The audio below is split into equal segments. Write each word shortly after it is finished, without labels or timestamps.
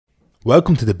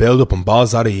Welcome to the Buildup on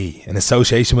Balls.ie in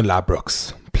association with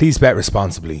Ladbrokes. Please bet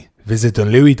responsibly. Visit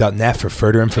dunlewy.net for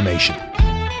further information.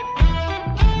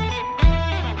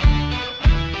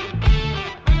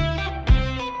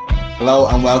 Hello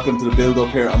and welcome to the Build-Up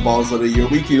here on Balls.ie, your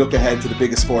weekly look ahead to the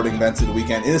biggest sporting events of the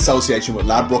weekend in association with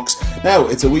Ladbrokes. Now,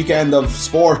 it's a weekend of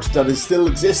sport that still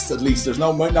exists, at least.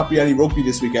 Might not be any rugby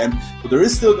this weekend, but there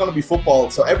is still going to be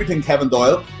football. So everything Kevin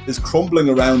Doyle is crumbling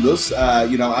around us.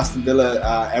 Aston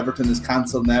Villa, Everton is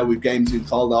cancelled now. We've games being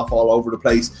called off all over the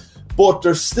place. But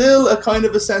there's still a kind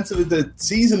of a sense of it. The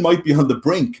season might be on the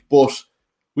brink, but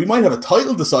we might have a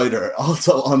title decider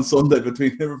also on Sunday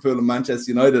between Liverpool and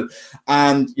Manchester United.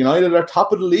 And United are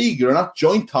top of the league. They're not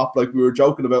joint top like we were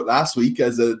joking about last week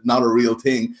as not a real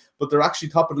thing, but they're actually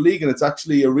top of the league, and it's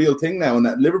actually a real thing now. And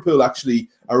that Liverpool actually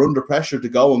are under pressure to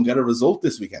go and get a result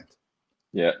this weekend.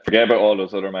 Yeah, forget about all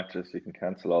those other matches. You can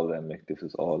cancel all of them. Like, this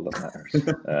is all that matters.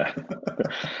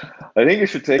 I think you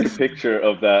should take a picture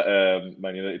of that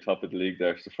Man United top of the league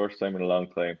there. It's the first time in a long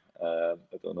time. I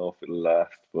don't know if it'll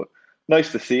last, but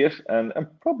nice to see it, and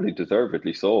probably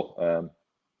deservedly so.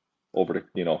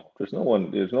 There's no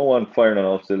one firing on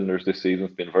all cylinders this season.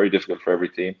 It's been very difficult for every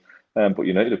team, but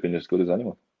United have been as good as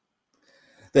anyone.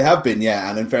 They have been, yeah.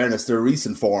 And in fairness, their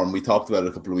recent form, we talked about it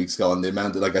a couple of weeks ago, and the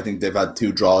amount of, I think they've had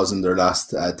 2 draws in their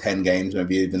last 10 games,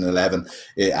 maybe even 11,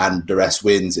 and the rest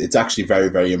wins. It's actually very,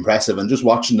 very impressive. And just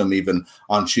watching them even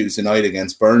on Tuesday night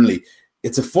against Burnley,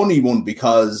 it's a funny one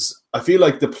because I feel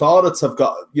like the plaudits have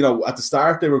got, at the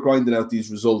start they were grinding out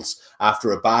these results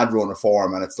after a bad run of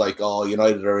form, and it's like, oh,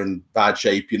 United are in bad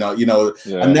shape, yeah.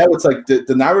 And now it's like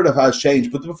the narrative has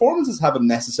changed, but the performances haven't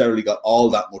necessarily got all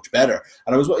that much better.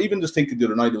 And I was even just thinking the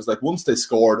other night, it was like once they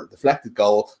scored a deflected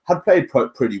goal, had played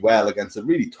pretty well against a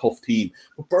really tough team,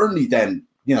 but Burnley then,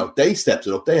 they stepped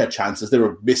it up. They had chances. They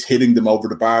were mishitting them over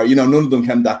the bar. None of them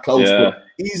came that close, but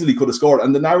easily could have scored.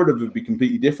 And the narrative would be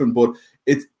completely different. But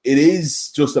it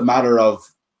is just a matter of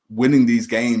winning these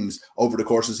games over the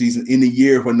course of the season in a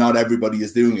year when not everybody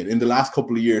is doing it. In the last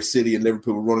couple of years, City and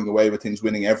Liverpool were running away with things,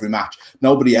 winning every match.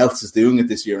 Nobody else is doing it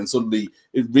this year. And suddenly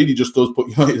it really just does put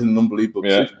United in an unbelievable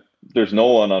position. There's no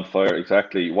one on fire.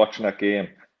 Exactly. Watching that game.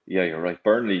 Yeah, you're right.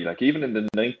 Burnley, even in the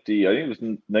 90, I think it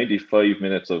was 95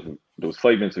 minutes there was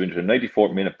 5 minutes of injury.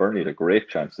 94th minute, Burnley had a great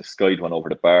chance. The skied one over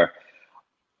the bar.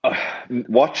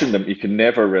 Watching them, you can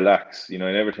never relax. I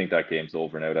never think that game's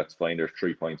over now. That's fine. There's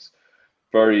 3 points.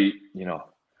 Very,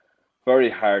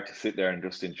 very hard to sit there and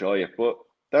just enjoy it. But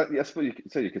that's what you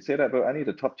could say that about any of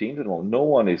the top teams at the moment. No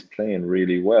one is playing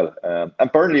really well.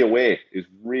 And Burnley away is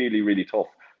really, really tough.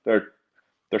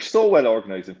 They're so well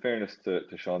organised, in fairness to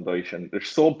Sean Dyche, and they're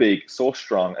so big, so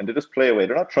strong, and they just play away.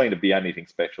 They're not trying to be anything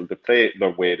special. They play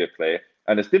their way they play.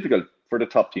 And it's difficult for the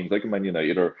top teams like Man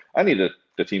United or any of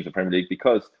the teams in the Premier League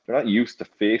because they're not used to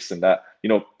facing that.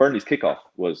 Burnley's kickoff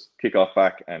was kickoff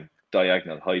back and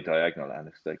diagonal, high diagonal. And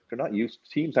it's like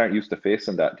teams aren't used to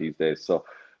facing that these days. So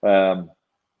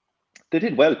they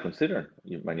did well considering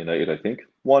Man United, I think.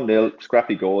 1-0,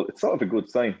 scrappy goal. It's sort of a good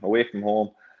sign away from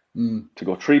home. To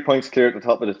go 3 points clear at the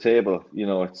top of the table,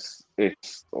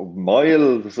 it's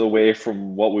miles away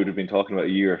from what we would have been talking about a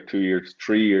year, 2 years,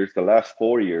 3 years, the last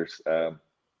 4 years.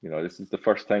 This is the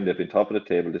first time they've been top of the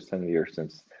table this time of year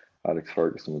since Alex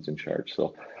Ferguson was in charge.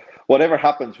 So whatever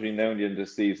happens between now and the end of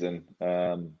the season,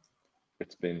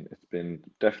 it's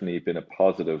definitely been a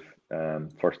positive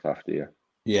first half of the year.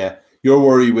 Yeah, your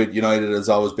worry with United has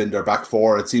always been their back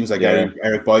four. It seems like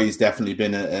Eric Bailly's definitely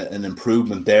been an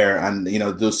improvement there, and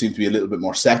it does seem to be a little bit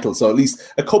more settled. So at least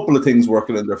a couple of things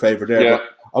working in their favour there. Yeah.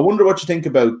 But I wonder what you think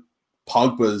about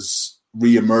Pogba's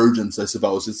re-emergence. I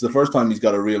suppose it's the first time he's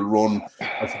got a real run,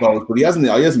 I suppose, but he hasn't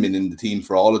been in the team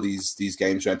for all of these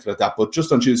games or anything like that. But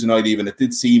just on Tuesday night, even it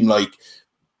did seem like,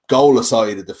 goal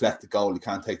aside, a deflected goal, you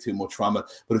can't take too much from it,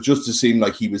 but it just seemed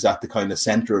like he was at the kind of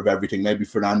centre of everything. Maybe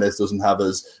Fernandes doesn't have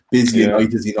as busy a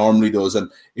night as he normally does, and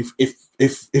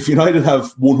if United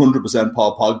have 100%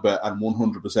 Paul Pogba and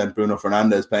 100% Bruno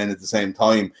Fernandes playing at the same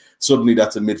time, suddenly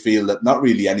that's a midfield that not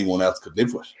really anyone else could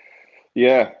live with.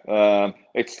 Yeah,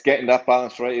 it's getting that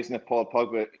balance right, isn't it? Paul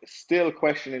Pogba still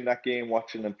questioning that game,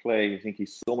 watching him play. I think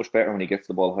he's so much better when he gets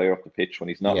the ball higher up the pitch, when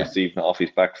he's not receiving it off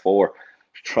his back four.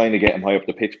 Trying to get him high up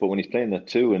the pitch, but when he's playing the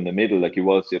two in the middle like he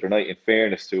was the other night, in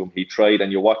fairness to him, he tried, and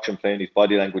you watch him playing, his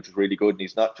body language is really good, and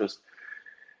he's not just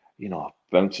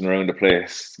bouncing around the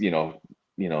place, I don't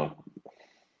know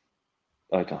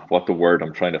what the word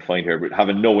I'm trying to find here, but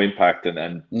having no impact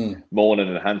and moaning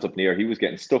and hands up in the air. He was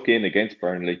getting stuck in against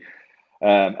Burnley,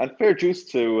 and fair juice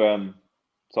to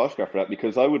Solskjaer for that,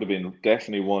 because I would have been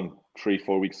definitely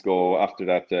 3-4 weeks ago after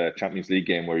that Champions League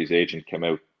game where his agent came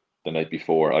out the night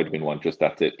before, I'd been one, just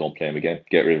that's it, don't play him again,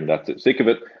 get rid of him, that's it. Sick of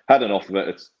it, had enough of it.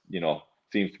 It's,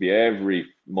 seems to be every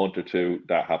month or two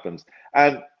that happens.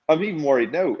 And I'm even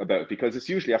worried now about it, because it's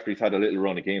usually after he's had a little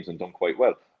run of games and done quite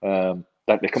well,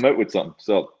 that they come out with something.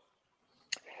 So,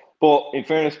 but in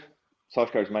fairness,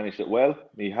 Solskjaer's managed it well.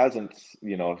 He hasn't,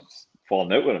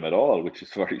 fallen out with him at all, which is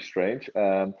very strange.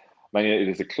 Man United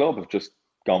as a club have just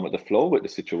gone with the flow with the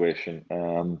situation,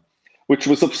 which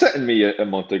was upsetting me a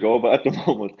month ago. But at the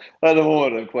moment,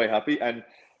 I'm quite happy. And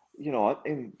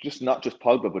in just not just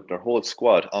Pogba, but their whole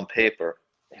squad on paper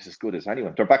is as good as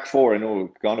anyone. Their back four, I know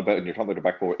we've gone about, and you're talking about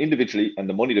their back four individually, and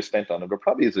the money they spent on them, they're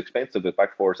probably as expensive as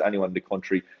back four as anyone in the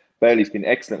country. Bailey's been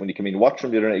excellent when he came in. Watch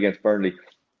him the other night against Burnley,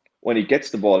 when he gets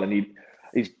the ball and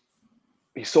he's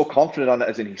so confident on it,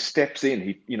 as in he steps in,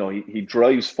 he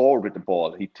drives forward with the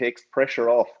ball, he takes pressure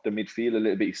off the midfield a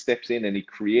little bit, he steps in and he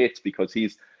creates, because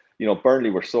he's, Burnley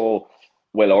were so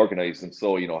well organised, and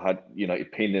so, had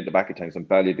United pinned in the back at times, and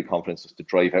Bailey had the confidence just to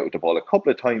drive out with the ball a couple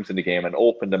of times in the game and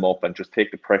open them up and just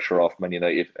take the pressure off Man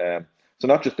United. So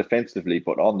not just defensively,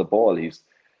 but on the ball, he's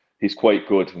quite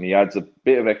good, and he adds a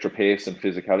bit of extra pace and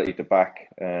physicality at the back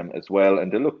as well,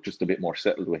 and they look just a bit more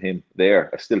settled with him there.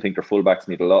 I still think their fullbacks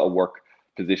need a lot of work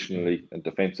positionally and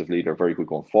defensively. They're very good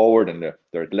going forward, and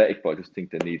they're athletic, but I just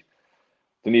think they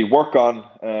need work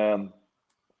on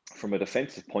from a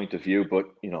defensive point of view. But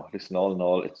listen, all in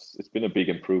all, it's been a big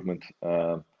improvement,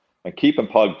 and keeping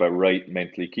Pogba right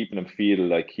mentally, keeping him feel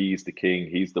like he's the king,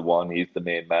 he's the one, he's the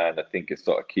main man, I think is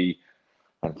sort of key.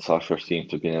 And Solskjaer seems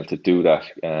to have been able to do that.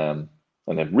 And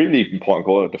a really important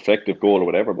goal, a defective goal or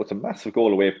whatever, but it's a massive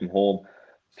goal away from home.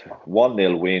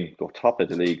 1-0 win, go top of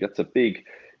the league. That's a big,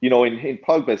 in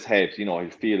Pogba's head, I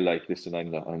feel like, listen,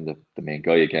 I'm the main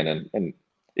guy again. And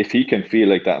if he can feel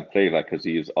like that and play like, because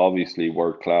he is obviously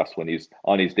world class when he's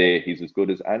on his day, he's as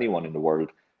good as anyone in the world,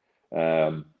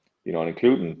 and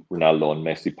including Ronaldo and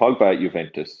Messi. Pogba at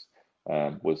Juventus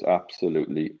was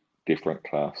absolutely different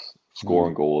class.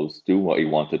 Scoring goals, doing what he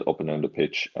wanted up and down the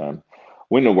pitch,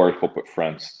 win the World Cup with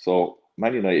France. So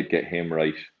Man United get him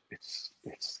right. It's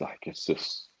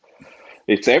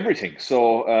everything.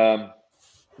 So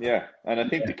and I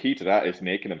think the key to that is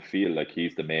making him feel like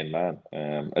he's the main man.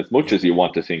 As much as you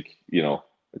want to think,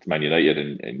 it's Man United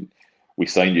and we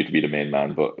signed you to be the main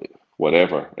man, but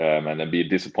whatever. And then be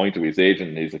disappointed with his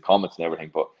agent and his comments and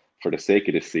everything. But for the sake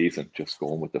of this season, just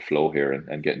going with the flow here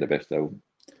and getting the best out of him.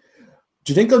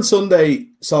 Do you think on Sunday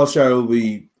Solskjaer will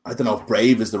be, I don't know if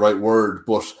brave is the right word,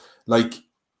 but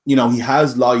he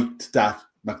has liked that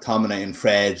McTominay and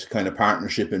Fred kind of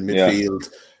partnership in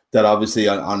midfield, that obviously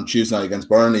on Tuesday night against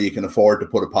Burnley, you can afford to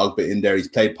put a Pogba in there. He's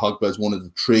played Pogba as one of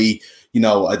the three.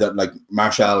 I don't like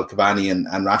Martial, Cavani and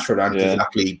Rashford aren't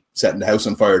exactly setting the house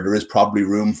on fire. There is probably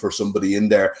room for somebody in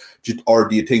there. Or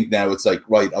do you think now it's like,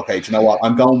 right, okay, do you know what?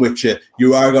 I'm going with you.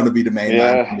 You are going to be the main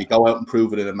man. Can we go out and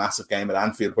prove it in a massive game at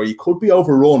Anfield where you could be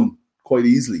overrun quite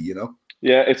easily,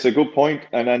 Yeah, it's a good point.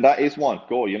 And then that is one.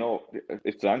 Go,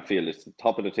 it's Anfield. It's the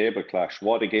top of the table clash.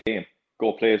 What a game.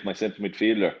 Go play as my centre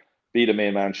midfielder. Be the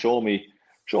main man. Show me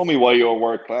why you're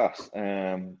world class.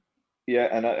 And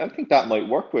I think that might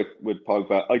work with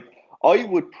Pogba. I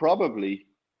would probably,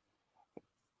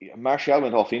 Martial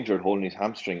went off injured holding his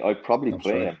hamstring. I'd probably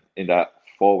play him in that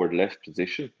forward left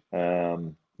position.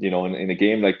 In a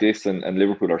game like this, and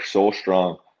Liverpool are so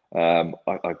strong, I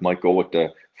might go with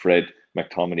the Fred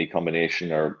McTominay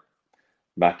combination, or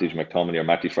Matic McTominay or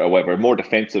Matic Fred, whatever, more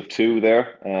defensive too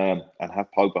there, and have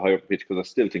Pogba higher up the pitch, because I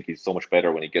still think he's so much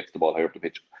better when he gets the ball higher up the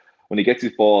pitch. When he gets the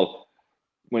ball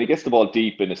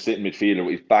deep in a sitting midfielder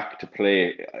with his back to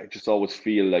play, I just always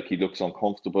feel like he looks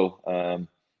uncomfortable.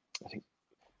 I think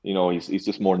he's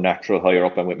just more natural higher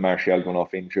up, and with Martial going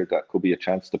off injured, that could be a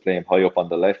chance to play him high up on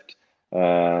the left,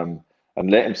 and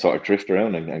let him sort of drift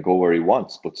around and go where he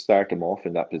wants, but start him off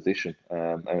in that position.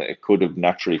 And it could have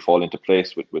naturally fallen into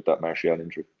place with that Martial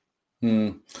injury.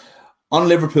 On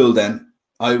Liverpool then,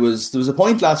 there was a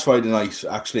point last Friday night,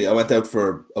 actually. I went out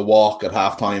for a walk at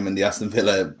halftime in the Aston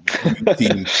Villa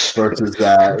team versus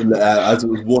as it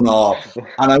was 1-1.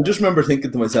 And I just remember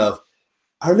thinking to myself,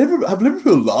 have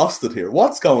Liverpool lost it here?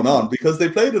 What's going on? Because they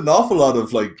played an awful lot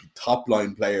of top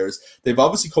line players. They've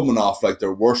obviously coming off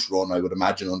their worst run, I would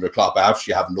imagine, under Klopp. I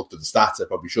actually haven't looked at the stats. I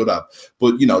probably should have,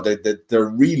 but they're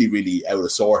really, really out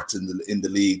of sorts in the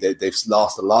league. They've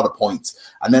lost a lot of points,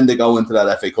 and then they go into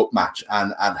that FA Cup match,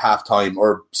 and at half time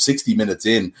or 60 minutes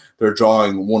in, they're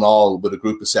drawing 1-1 with a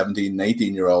group of 17 and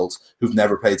 18-year-olds who've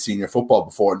never played senior football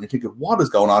before, and you're thinking, what is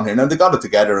going on here? Now they got it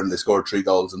together and they scored 3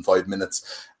 goals in 5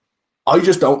 minutes. I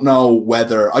just don't know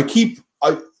whether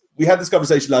we had this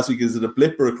conversation last week. Is it a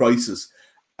blip or a crisis?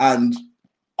 And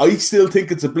I still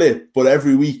think it's a blip, but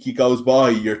every week he goes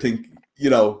by, you're thinking,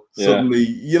 suddenly,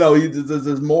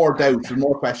 there's more doubt, there's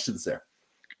more questions there.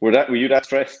 Were you that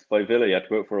stressed by Villa? You had to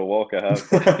go out for a walk at half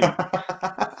time?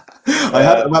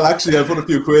 Actually, I put a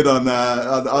few quid on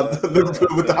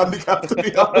Liverpool with the handicap, to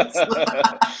be honest.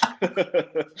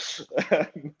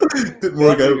 Didn't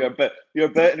work out. You're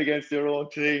betting against your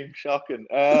own team. Shocking.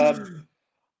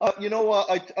 You know what?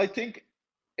 I think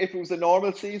if it was a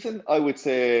normal season, I would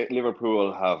say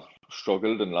Liverpool have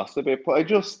struggled and lost a bit. But I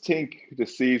just think the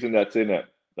season that's in it,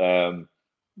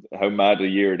 how mad a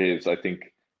year it is, I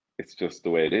think it's just the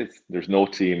way it is. There's no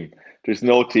team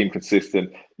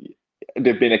consistent.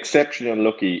 They've been exceptionally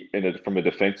unlucky from a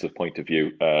defensive point of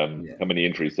view. How many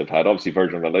injuries they've had. Obviously,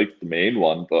 Virgin van Dijk's the main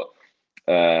one, but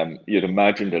you'd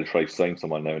imagine they'll try to sign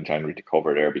someone now in January to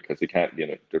cover there because they can't.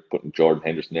 They're putting Jordan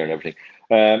Henderson there and everything.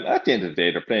 At the end of the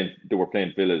day, they were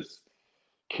playing Villa's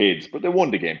kids, but they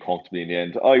won the game comfortably in the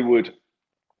end.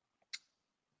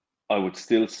 I would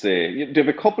still say they have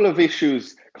a couple of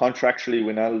issues contractually.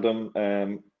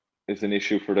 Wijnaldum is an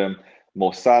issue for them.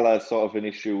 Mo Salah is sort of an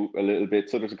issue a little bit.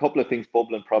 So there's a couple of things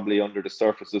bubbling probably under the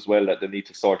surface as well that they need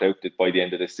to sort out by the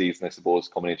end of this season, I suppose,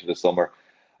 coming into the summer.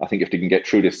 I think if they can get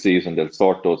through this season, they'll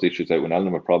sort those issues out.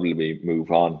 Wijnaldum will probably move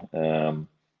on.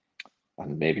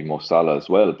 And maybe Mo Salah as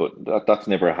well. But that's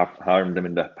never harmed them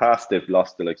in the past. They've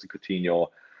lost the likes of Coutinho.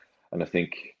 And I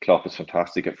think Klopp is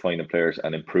fantastic at finding players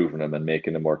and improving them and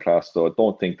making them more class. So I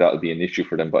don't think that'll be an issue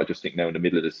for them. But I just think now in the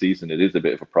middle of the season, it is a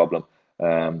bit of a problem.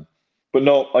 But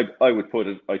no, I would put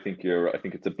it. I think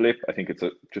it's a blip. I think it's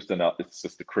just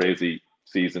a crazy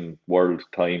season, world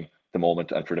time at the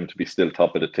moment, and for them to be still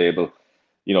top of the table,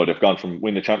 they've gone from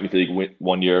win the Champions League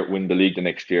one year, win the league the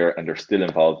next year, and they're still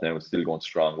involved now and still going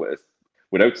strong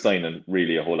without signing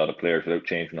really a whole lot of players, without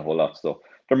changing a whole lot. So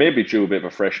they're maybe due a bit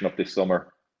of a freshen up this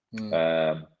summer.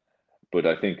 But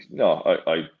I think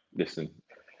I listen.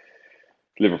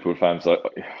 Liverpool fans,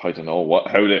 I don't know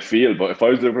how they feel, but if I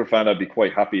was a Liverpool fan, I'd be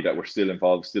quite happy that we're still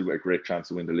involved, still with a great chance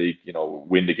to win the league.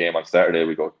 Win the game on Saturday,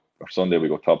 Sunday we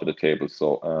go top of the table.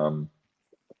 So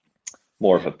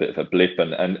more of a bit of a blip,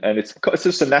 and it's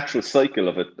just a natural cycle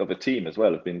of a team as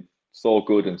well. It's been so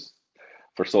good and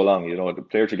for so long. The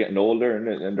players are getting older,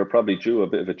 and they're probably due a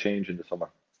bit of a change in the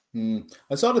summer.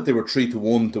 I saw that they were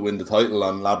 3-1 to win the title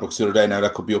on Ladbrokes the other day. Now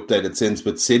that could be updated since,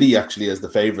 but City actually as the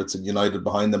favourites and United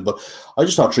behind them. But I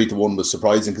just thought 3-1 was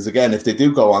surprising because again, if they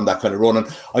do go on that kind of run, and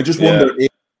I just wonder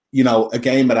if a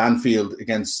game at Anfield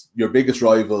against your biggest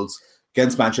rivals,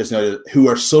 against Manchester United, who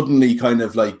are suddenly kind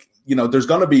of like, there's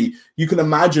going to be, you can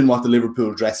imagine what the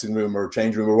Liverpool dressing room or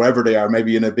change room or wherever they are,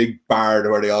 maybe in a big bar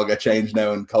where they all get changed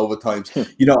now in COVID times.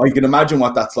 I can imagine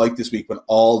what that's like this week when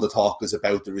all the talk is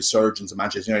about the resurgence of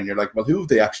Manchester United. And you're like, well, who have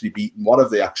they actually beaten? What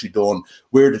have they actually done?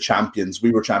 We're the champions.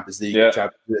 We were Champions League.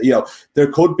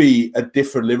 There could be a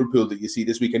different Liverpool that you see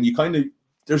this week. And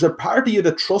there's a part of you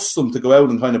that trusts them to go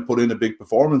out and kind of put in a big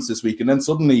performance this week. And then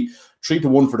suddenly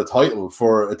 3-1 for the title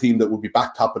for a team that would be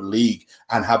back top of the league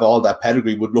and have all that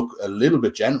pedigree would look a little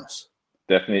bit generous.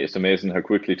 Definitely. It's amazing how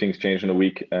quickly things change in a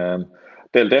week.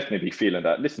 They'll definitely be feeling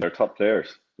that. Listen, they're top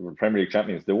players. They're Premier League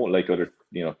champions. They won't like other,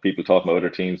 people talking about other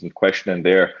teams and questioning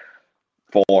their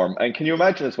form. And can you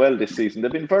imagine as well this season,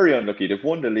 they've been very unlucky. They've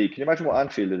won the league. Can you imagine what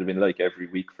Anfield would have been like every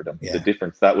week for them? Yeah. The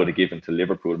difference that would have given to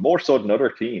Liverpool, more so than other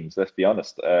teams, let's be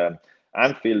honest.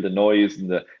 Anfield, the noise and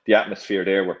the atmosphere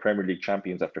there, were Premier League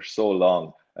champions after so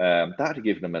long. That would have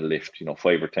given them a lift,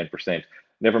 5 or 10%.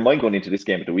 Never mind going into this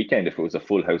game at the weekend if it was a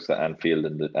full house at Anfield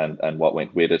and what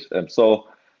went with it. So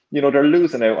they're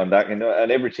losing out on that, and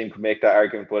every team can make that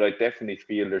argument, but I definitely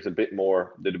feel there'd have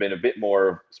been a bit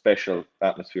more special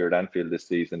atmosphere at Anfield this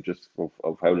season, just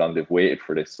of how long they've waited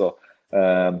for this. So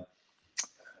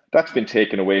that's been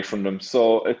taken away from them.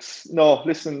 So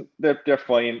they're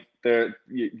fine.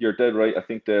 You're dead right. I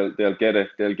think they'll get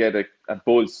a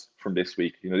buzz from this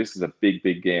week. This is a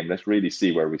big game. Let's really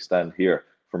see where we stand here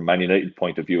from Man United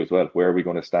point of view as well. Where are we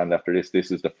going to stand after this? This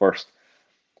is the first.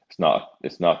 It's not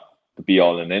the be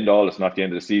all and end all. It's not the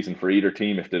end of the season for either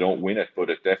team if they don't win it, but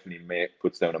it definitely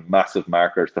puts down a massive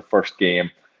marker. It's the first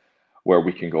game where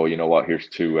we can go, here's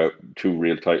two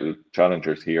real title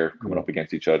challengers here coming up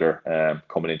against each other,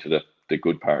 coming into the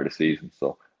good part of the season.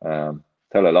 So it'll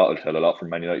tell a lot from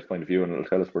Man United's point of view, and it'll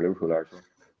tell us where Liverpool are. So.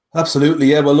 Absolutely,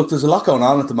 yeah. Well, look, there's a lot going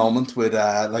on at the moment with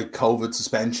like COVID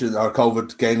suspension or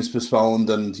COVID games postponed,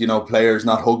 and players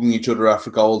not hugging each other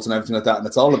after goals and everything like that. And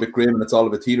it's all a bit grim and it's all a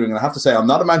bit teetering. And I have to say, I'm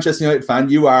not a Manchester United fan.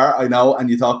 You are, I know, and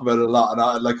you talk about it a lot.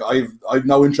 And I've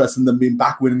no interest in them being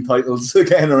back winning titles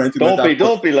again or anything like that.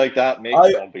 Don't be like that, mate.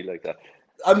 Don't be like that.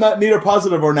 I'm not neither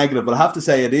positive or negative, but I have to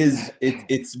say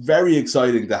it's very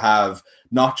exciting to have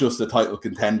not just a title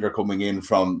contender coming in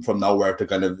from nowhere to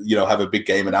kind of, have a big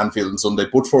game at Anfield on Sunday,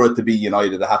 but for it to be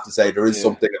United, I have to say there is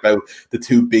something about the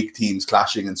two big teams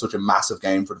clashing in such a massive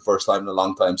game for the first time in a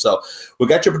long time. So we'll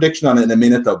get your prediction on it in a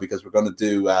minute, though, because we're going to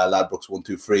do Ladbrokes 1,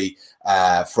 2, 3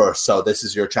 first. So this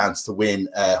is your chance to win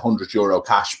 €100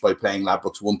 cash by playing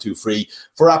Ladbrokes 1, 2, 3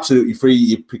 for absolutely free.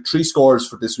 You pick 3 scores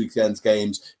for this weekend's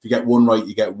games. If you get 1 right,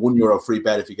 you get €1 free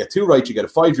bet. If you get 2 right, you get a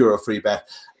 €5 free bet.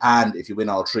 And if you win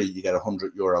all 3, you get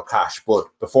 €100 cash. But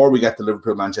before we get to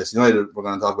Liverpool, Manchester United, we're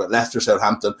going to talk about Leicester,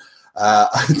 Southampton.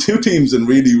 2 teams in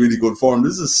really, really good form.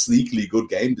 This is a sneakily good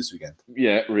game this weekend.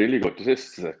 Yeah, really good.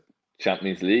 This is a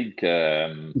Champions League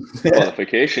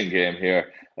qualification game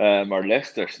here. Or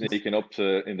Leicester sneaking up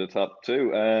to in the top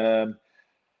 2.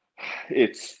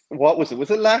 What was it? Was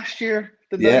it last year?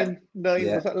 Was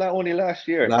that only last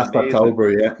year? Last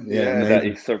October,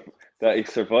 that he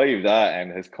survived that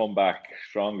and has come back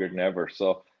stronger than ever.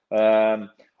 So I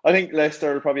think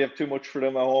Leicester will probably have too much for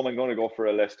them at home. I'm going to go for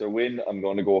a Leicester win. I'm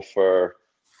going to go for,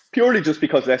 purely just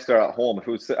because Leicester are at home. If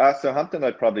it was Southampton,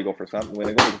 I'd probably go for Southampton win.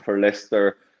 I'm going to go for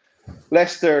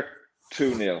Leicester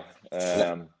 2-0.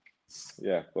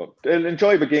 But an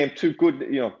enjoyable game. 2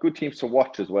 good teams to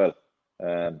watch as well.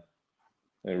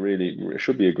 It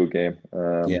should be a good game.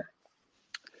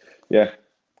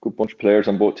 Good bunch of players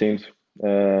on both teams.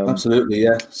 Absolutely,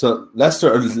 yeah. So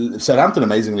Southampton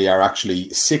amazingly are actually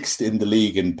 6th in the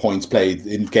league in points played,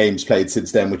 in games played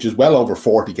since then, which is well over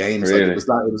 40 games. Really?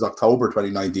 Like it was October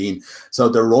 2019. So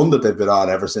the run that they've been on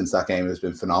ever since that game has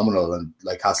been phenomenal, and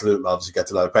like Hazelwood obviously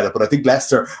gets a lot of credit. But I think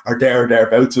Leicester are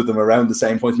thereabouts with them around the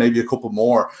same points, maybe a couple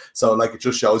more. So like it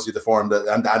just shows you the form that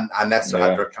and Leicester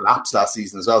had their collapse last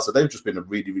season as well. So they've just been a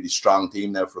really, really strong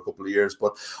team now for a couple of years.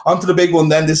 But on to the big one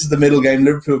then. This is the middle game,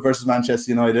 Liverpool versus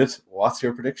Manchester United. What's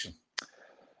your prediction?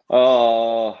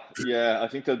 I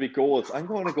think there'll be goals. I'm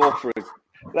going to go for it.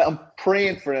 I'm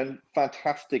praying for a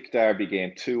fantastic derby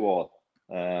game, 2-2.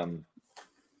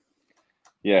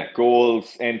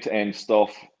 Goals, end-to-end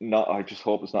stuff. I just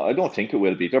hope it's not. I don't think it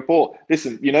will be. They're both.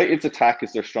 Listen, United's attack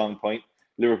is their strong point.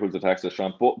 Liverpool's attack is their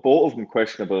strong. Both of them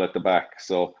questionable at the back.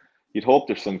 So you'd hope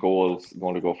there's some goals. I'm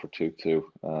going to go for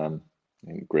 2-2.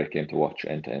 Great game to watch,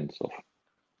 end-to-end stuff.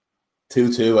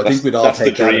 2-2. I think we'd all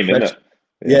take the dream, that. isn't it?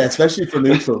 Yeah, especially for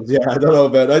neutrals. Yeah, I don't know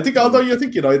about it. I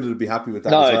think United would be happy with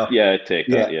that as well. Yeah, take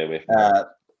that. Yeah,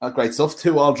 great stuff.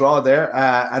 2-2 draw there.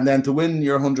 And then to win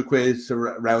your £100 to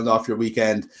round off your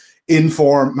weekend, in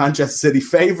form, Manchester City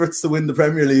favourites to win the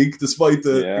Premier League, despite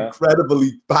the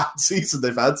incredibly bad season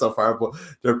they've had so far. But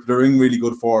they're in really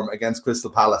good form against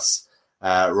Crystal Palace.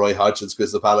 Roy Hodgson's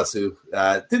Crystal Palace, who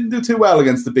didn't do too well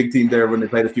against the big team there when they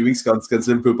played a few weeks ago against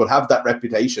Liverpool, but have that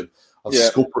reputation of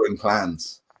scuppering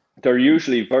plans. They're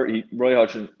usually Roy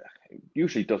Hodgson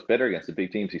usually does better against the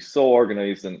big teams. He's so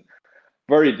organised and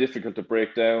very difficult to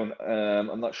break down.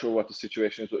 I'm not sure what the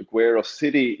situation is with Aguero.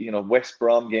 City, West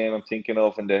Brom game I'm thinking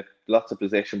of, and they lots of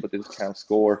possession, but they just can't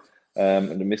score. And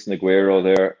they're missing Aguero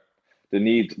there. They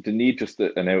need just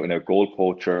an out-and-out goal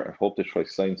poacher. I hope they try to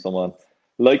sign someone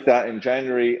like that in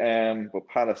January. But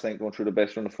Palace ain't going through the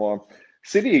best run of form.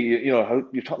 City, you're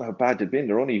talking about how bad they've been.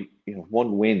 They're only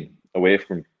 1 win away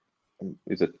from,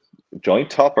 is it joint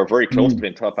top or very close to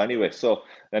being top anyway? So,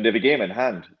 and they have a game in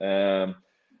hand.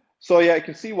 I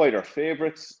can see why they're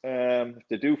favourites. If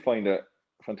they do find a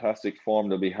fantastic form,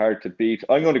 they'll be hard to beat.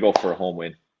 I'm going to go for a home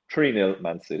win, 3-0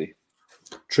 Man City.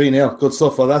 3-0, good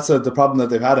stuff. Well, that's the problem that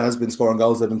they've had. It has been scoring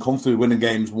goals. They've been comfortably winning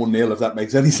games 1-0, if that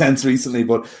makes any sense recently.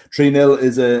 But 3-0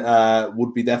 is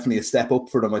would be definitely a step up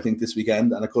for them, I think, this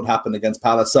weekend, and it could happen against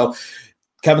Palace. So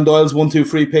Kevin Doyle's 1, 2,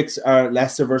 3 picks are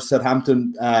Leicester versus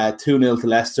Southampton, 2-0 to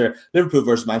Leicester. Liverpool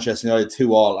versus Manchester United,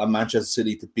 2-2, and Manchester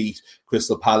City to beat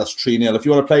Crystal Palace, 3-0. If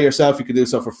you want to play yourself, you can do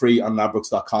so for free on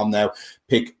ladbrokes.com now.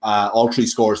 Pick all 3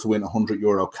 scores to win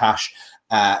 €100 cash.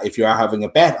 If you are having a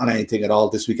bet on anything at all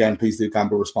this weekend, please do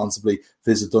gamble responsibly.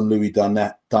 Visit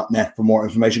dunlewy.net for more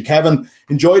information. Kevin,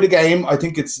 enjoy the game. I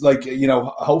think it's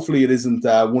hopefully it isn't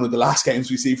one of the last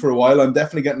games we see for a while. I'm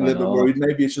definitely getting a little bit worried.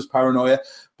 Maybe it's just paranoia,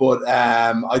 but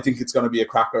I think it's going to be a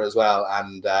cracker as well.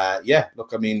 And I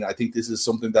think this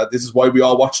is why we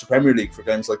all watch the Premier League, for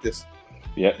games like this.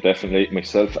 Yeah, definitely.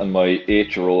 Myself and my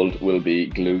 8-year-old will be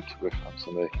glued with on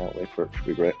Sunday. Can't wait for it. It'll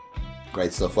be great.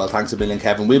 Great stuff. Well, thanks a million,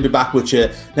 Kevin. We'll be back with you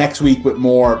next week with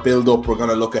more build-up. We're going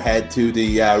to look ahead to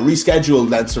the rescheduled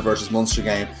Leinster versus Munster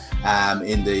game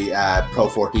in the Pro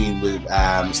 14 with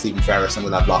Stephen Ferris, and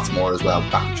we'll have lots more as well.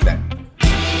 Back with you then.